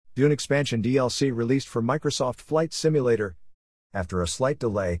Dune Expansion DLC released for Microsoft Flight Simulator. After a slight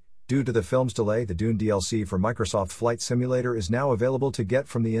delay, due to the film's delay, the Dune DLC for Microsoft Flight Simulator is now available to get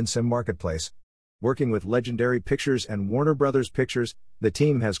from the InSim marketplace. Working with Legendary Pictures and Warner Bros. Pictures, the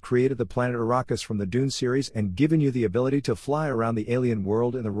team has created the planet Arrakis from the Dune series and given you the ability to fly around the alien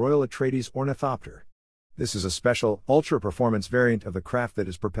world in the Royal Atreides Ornithopter. This is a special, ultra-performance variant of the craft that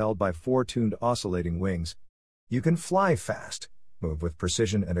is propelled by 4 tuned oscillating wings. You can fly fast, move with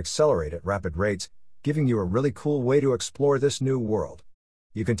precision and accelerate at rapid rates, giving you a really cool way to explore this new world.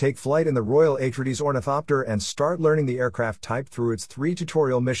 You can take flight in the Royal Atreides Ornithopter and start learning the aircraft type through its 3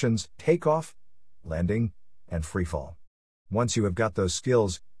 tutorial missions: takeoff, landing, and freefall. Once you have got those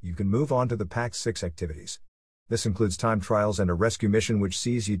skills, you can move on to the Pack 6 activities. This includes time trials and a rescue mission which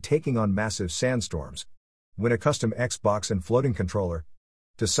sees you taking on massive sandstorms. Win a custom Xbox and floating controller.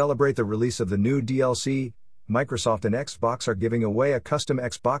 To celebrate the release of the new DLC, Microsoft and Xbox are giving away a custom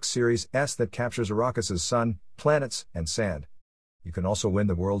Xbox Series S that captures Arrakis' sun, planets, and sand. You can also win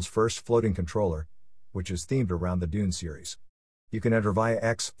the world's first floating controller, which is themed around the Dune series. You can enter via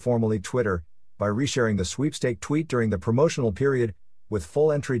X, formerly Twitter, by resharing the sweepstake tweet during the promotional period, with full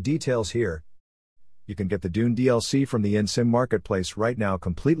entry details here. You can get the Dune DLC from the InSim marketplace right now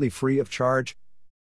completely free of charge,